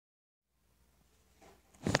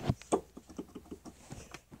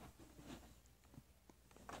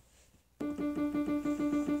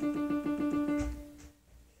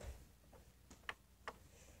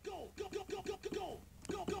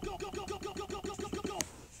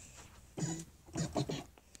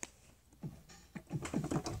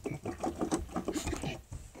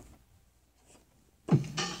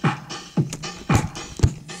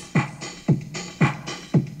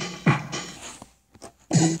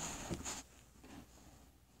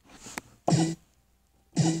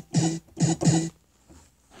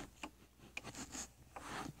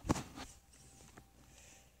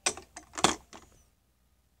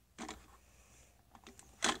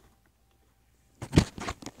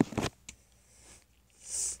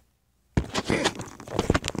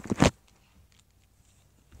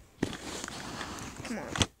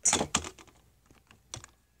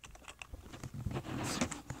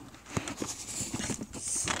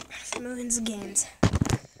millions of games.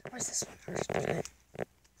 Where's this one first?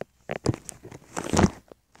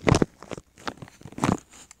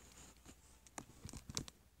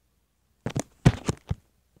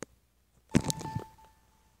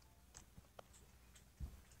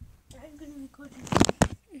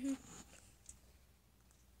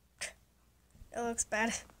 It looks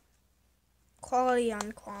bad. Quality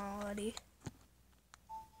on quality.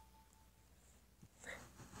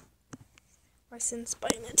 Licensed by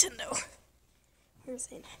Nintendo. Here's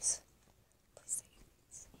a nice place.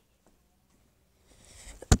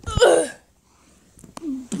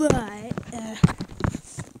 But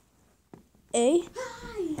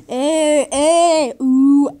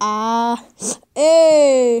ooh ah,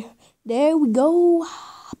 there we go. I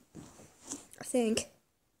think.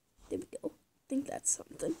 There we go. I think that's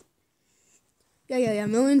something. Yeah.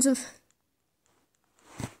 Millions of.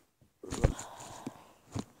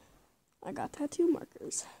 I got tattoo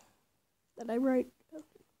markers that I write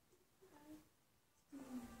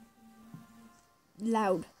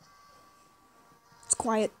loud. It's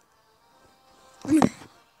quiet. To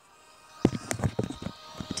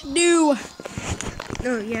do.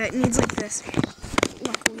 No, yeah, it needs like this.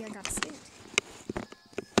 Luckily, I got a stand.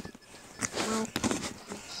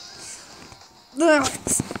 Well,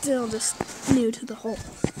 still just new to the whole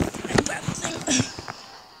web thing.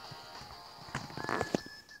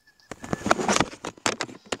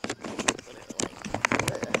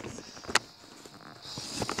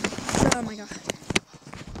 Oh my god.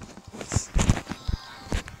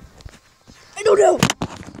 I don't know.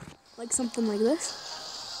 Like something like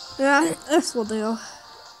this. Yeah, this will do.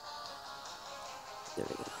 There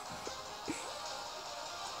we go.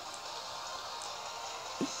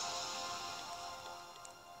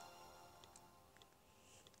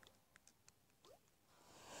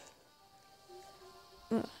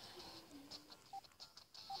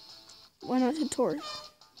 Why not tutorial?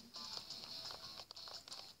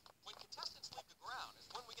 When contestants leave the ground is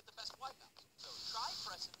when we get the best wipeout. So try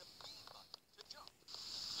pressing the B button to jump.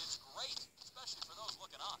 It's great, especially for those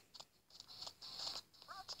looking on.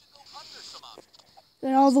 Crouch to go under some objects.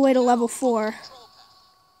 Then all the way to level 4. Try to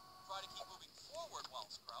keep moving forward while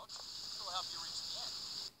crouched. It'll help you reach the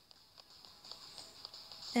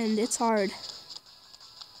end. And it's hard.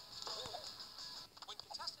 When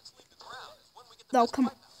contestants leave the ground is when we get the Oh, best come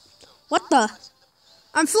on. wipeout. What the?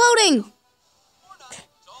 I'm floating!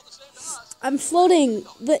 I'm floating.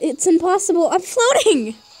 It's impossible. I'm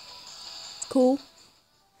floating! Cool.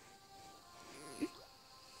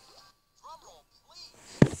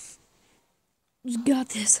 Just got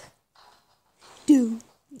this. Dude.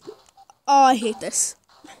 Oh, I hate this.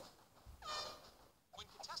 When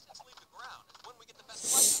contestants leave the ground is when we get the best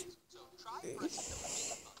wipeouts. So try pressing the B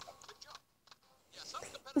button to jump. Yeah, some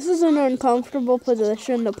competitors This is an uncomfortable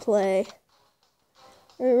position to play.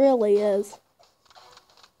 It really is.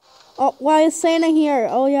 Oh, why is Santa here?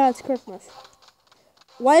 Oh yeah, it's Christmas.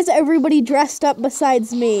 Why is everybody dressed up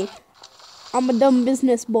besides me? I'm a dumb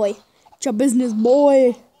business boy. It's a business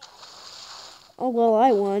boy. Oh well,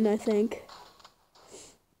 I won, I think.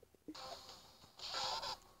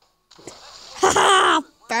 Haha!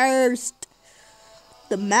 First!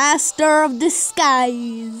 The master of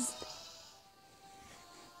disguise.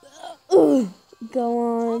 Go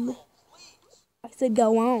on. I said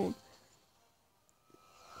go on.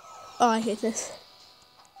 Oh, I hate this.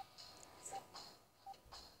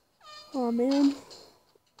 Oh man.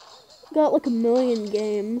 Got like 1 million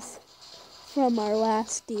games from our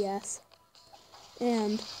last DS.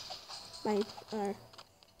 And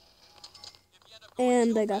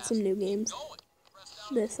and I got some new games.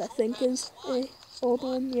 This I think is a old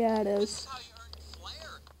one. Yeah, it is. how you earn your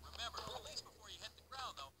flair. Remember, release before you hit the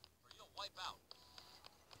ground though, or you'll wipe out.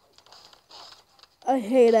 I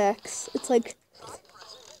hate X. It's like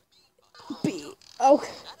B. Oh.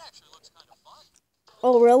 That actually looks kind of fun.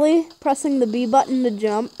 Oh really? Pressing the B button to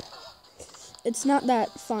jump. It's not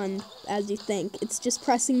that fun as you think. It's just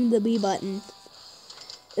pressing the B button.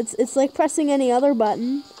 It's like pressing any other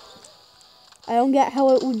button. I don't get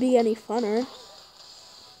how it would be any funner.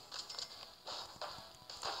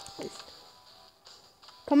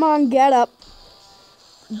 Come on, get up.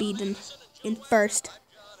 Beaten in first.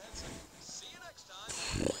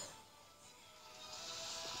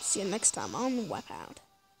 See you next time on Wipeout.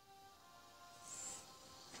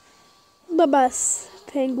 Bye-bye,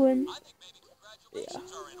 Penguin. Yeah.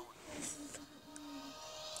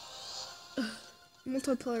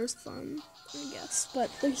 Multiplayer is fun, I guess,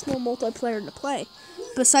 but there's no multiplayer to play.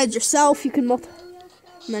 Besides yourself, you can and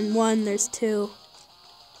then 1, there's 2.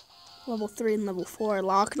 Level 3 and level 4.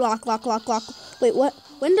 Lock. Wait, what?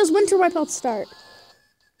 When does Winter Wipeout start?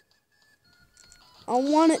 I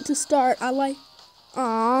want it to start.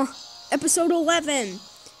 Episode 11.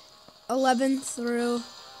 11 through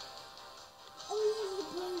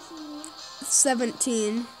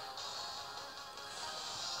 17.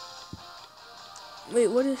 Wait,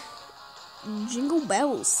 what is... Jingle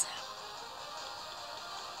Bells.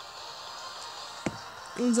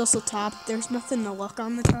 There's also top. There's nothing to look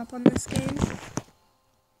on the top on this game.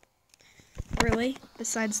 Really?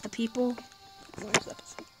 Besides the people? Where's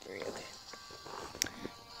episode 3? Okay.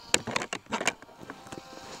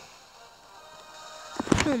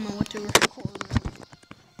 I don't know what to record.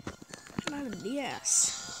 Not a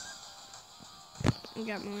DS. We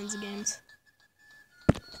got millions of games.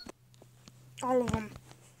 All of them.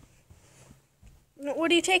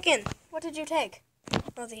 What are you taking? What did you take?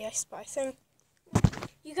 Oh, the I Spy thing.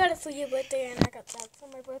 You got it for your birthday, and I got that for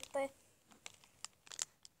my birthday.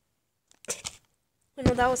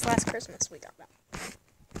 No, that was last Christmas we got that.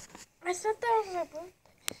 I thought that was our birthday.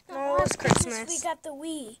 No, it was Christmas. We got the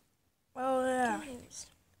Wii. Oh, yeah. Games.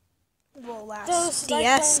 Well, last Those,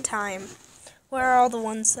 DS like, time. Where are all the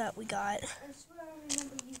ones that we got? I swear I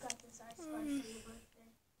remember you got this I Spy for your birthday.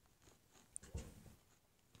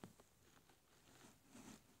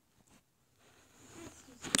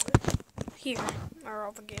 Here are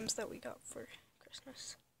all the games that we got for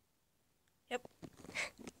Christmas. Yep.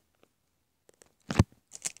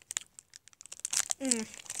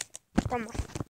 One more.